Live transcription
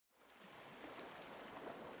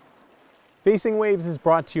Facing Waves is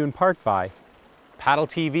brought to you in part by Paddle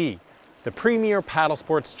TV, the premier paddle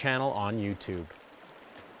sports channel on YouTube.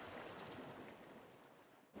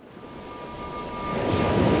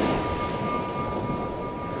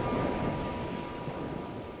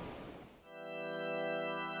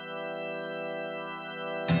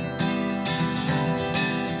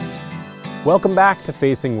 Welcome back to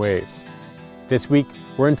Facing Waves. This week,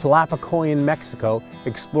 we're in Tlapacoyan, Mexico,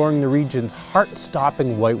 exploring the region's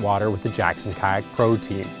heart-stopping whitewater with the Jackson Kayak Pro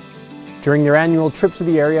Team. During their annual trip to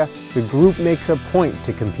the area, the group makes a point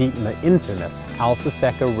to compete in the infamous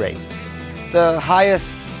Alseseca Race. The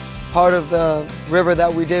highest part of the river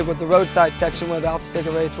that we did was the roadside section where the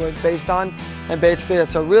Alseseca Race was based on. And basically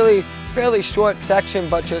it's a really fairly short section,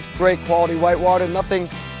 but just great quality whitewater, nothing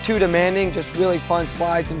too demanding, just really fun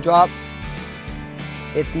slides and drops.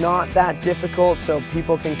 It's not that difficult, so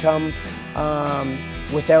people can come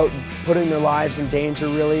without putting their lives in danger,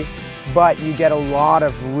 really. But you get a lot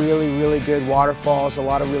of really good waterfalls, a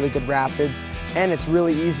lot of really good rapids, and it's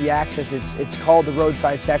really easy access. It's called the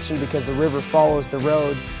roadside section because the river follows the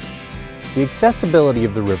road. The accessibility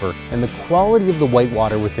of the river and the quality of the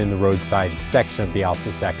whitewater within the roadside section of the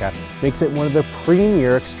Alseseca makes it one of the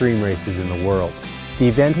premier extreme races in the world. The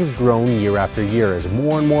event has grown year after year as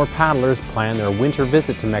more and more paddlers plan their winter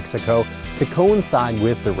visit to Mexico to coincide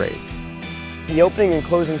with the race. The opening and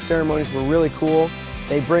closing ceremonies were really cool.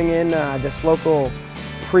 They bring in this local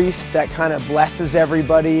priest that kind of blesses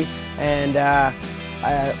everybody and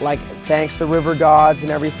thanks the river gods and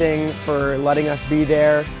everything for letting us be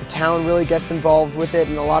there. The town really gets involved with it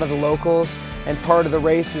and a lot of the locals, and part of the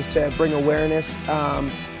race is to bring awareness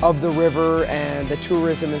of the river and the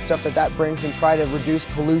tourism and stuff that brings, and try to reduce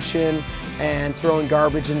pollution and throwing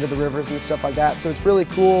garbage into the rivers and stuff like that. So it's really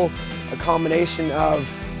cool, a combination of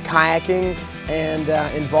kayaking and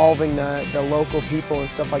involving the local people and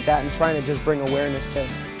stuff like that, and trying to just bring awareness to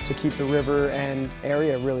keep the river and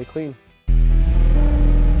area really clean.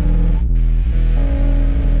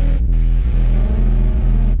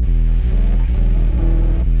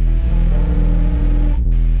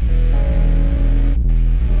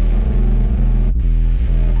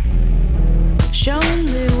 Show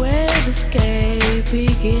me where the sky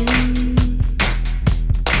begins.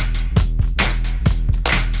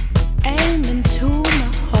 Aim into my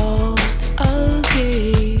heart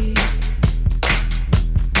again.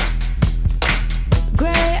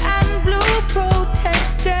 Grey and blue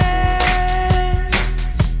protected.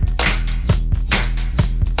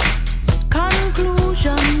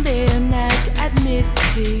 Conclusion, they're not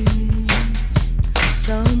admitting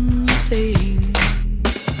something.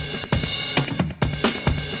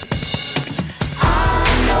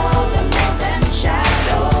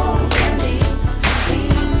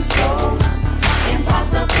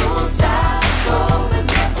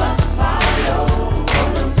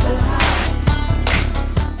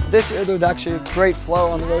 This year there was actually a great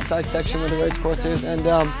flow on the roadside section where the race course is, and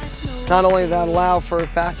not only did that allow for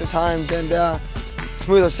faster times and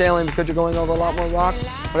smoother sailing because you're going over a lot more rock,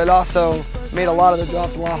 but it also made a lot of the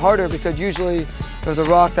drops a lot harder because usually there's a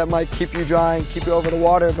rock that might keep you dry and keep you over the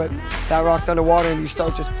water, but that rock's underwater and you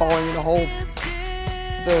start just falling in a hole.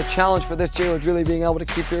 The challenge for this year was really being able to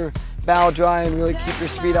keep your bow dry and really keep your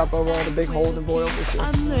speed up over all the big holes and boils this year.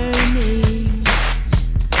 I'm learning,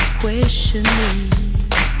 questioning.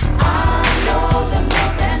 I know the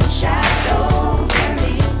more than shadows, and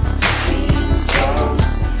it seems so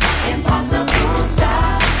impossible.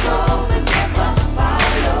 Stop, go, and never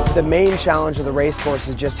follow. The main challenge of the race course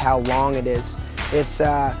is just how long it is. It's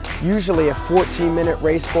usually a 14-minute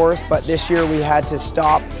race course, but this year we had to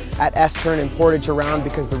stop at S-turn and portage around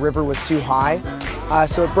because the river was too high.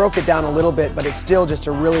 So it broke it down a little bit, but it's still just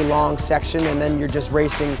a really long section, and then you're just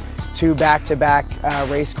racing two back-to-back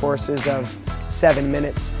race courses of 7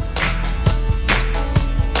 minutes.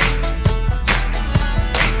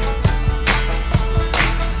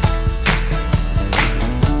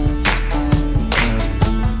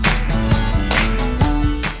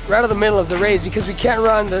 Right out of the middle of the race, because we can't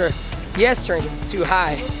run the S-turn because it's too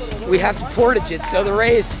high. We have to portage it, so the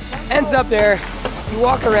race ends up there. You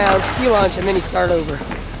walk around, sea launch, and then you start over.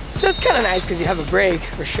 So it's kind of nice because you have a break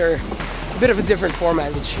for sure. It's a bit of a different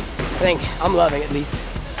format, which I think I'm loving at least.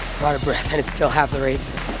 I'm out of breath, and it's still half the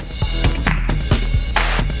race.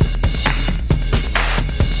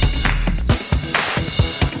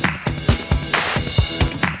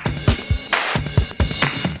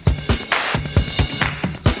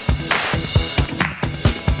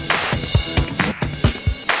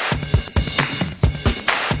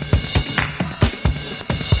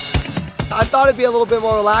 I thought it'd be a little bit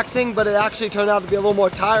more relaxing, but it actually turned out to be a little more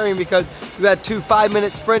tiring because we had two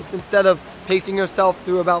 5-minute sprints instead of pacing yourself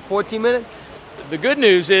through about 14 minutes. The good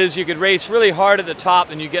news is you could race really hard at the top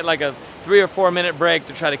and you get like a 3 or 4 minute break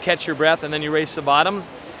to try to catch your breath, and then you race the bottom.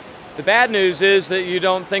 The bad news is that you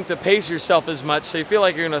don't think to pace yourself as much, so you feel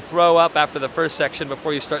like you're going to throw up after the first section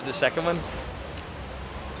before you start the second one.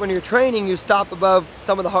 When you're training, you stop above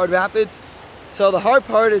some of the hard rapids. So the hard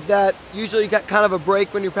part is that usually you get kind of a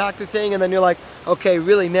break when you're practicing, and then you're like, okay,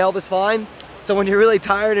 really nail this line. So when you're really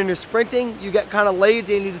tired and you're sprinting, you get kind of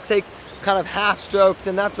lazy and you just take kind of half strokes,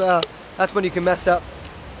 and that's when you can mess up.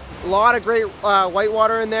 A lot of great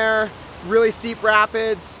whitewater in there, really steep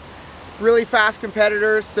rapids, really fast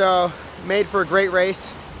competitors, so made for a great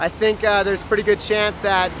race. I think there's a pretty good chance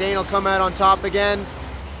that Dane will come out on top again.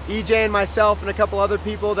 EJ and myself and a couple other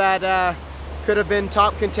people that could have been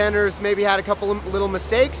top contenders maybe had a couple little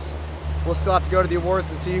mistakes. We'll still have to go to the awards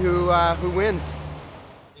and see who wins.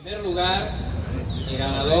 En primer lugar, el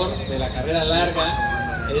ganador de la carrera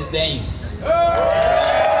larga es Dane.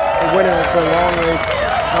 The winner of the long race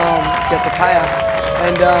gets a kayak,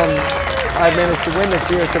 and I managed to win this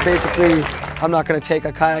year, so basically I'm not going to take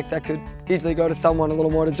a kayak that could easily go to someone a little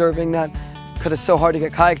more deserving, that because it's so hard to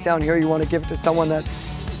get kayaks down here. You want to give it to someone that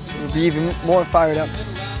would be even more fired up.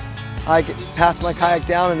 I passed my kayak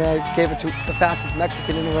down and I gave it to the fastest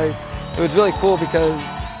Mexican in the race. It was really cool because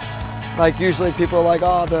like usually people are like,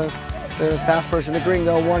 oh, the fast person, the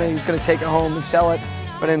gringo, won it, he's going to take it home and sell it.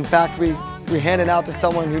 But in fact, we hand it out to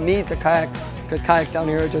someone who needs a kayak, because kayaks down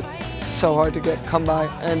here are just so hard to come by.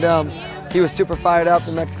 And he was super fired up,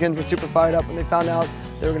 the Mexicans were super fired up, and they found out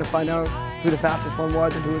they were going to find out who the fastest one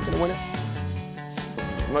was and who was going to win it.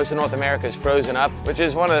 Most of North America is frozen up, which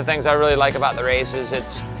is one of the things I really like about the race. Is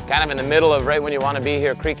it's kind of in the middle of right when you want to be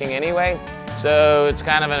here creeking anyway. So it's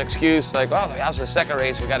kind of an excuse like, oh, the Alseseca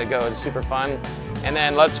Race, we got to go, it's super fun. And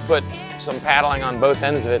then let's put some paddling on both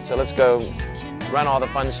ends of it, so let's go run all the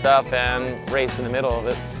fun stuff and race in the middle of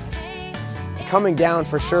it. Coming down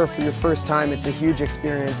for sure for your first time, it's a huge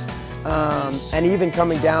experience. And even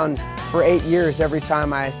coming down for 8 years, every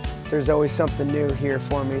time there's always something new here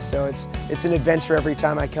for me. So it's an adventure every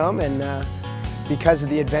time I come, and because of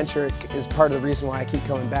the adventure, it is part of the reason why I keep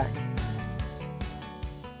coming back.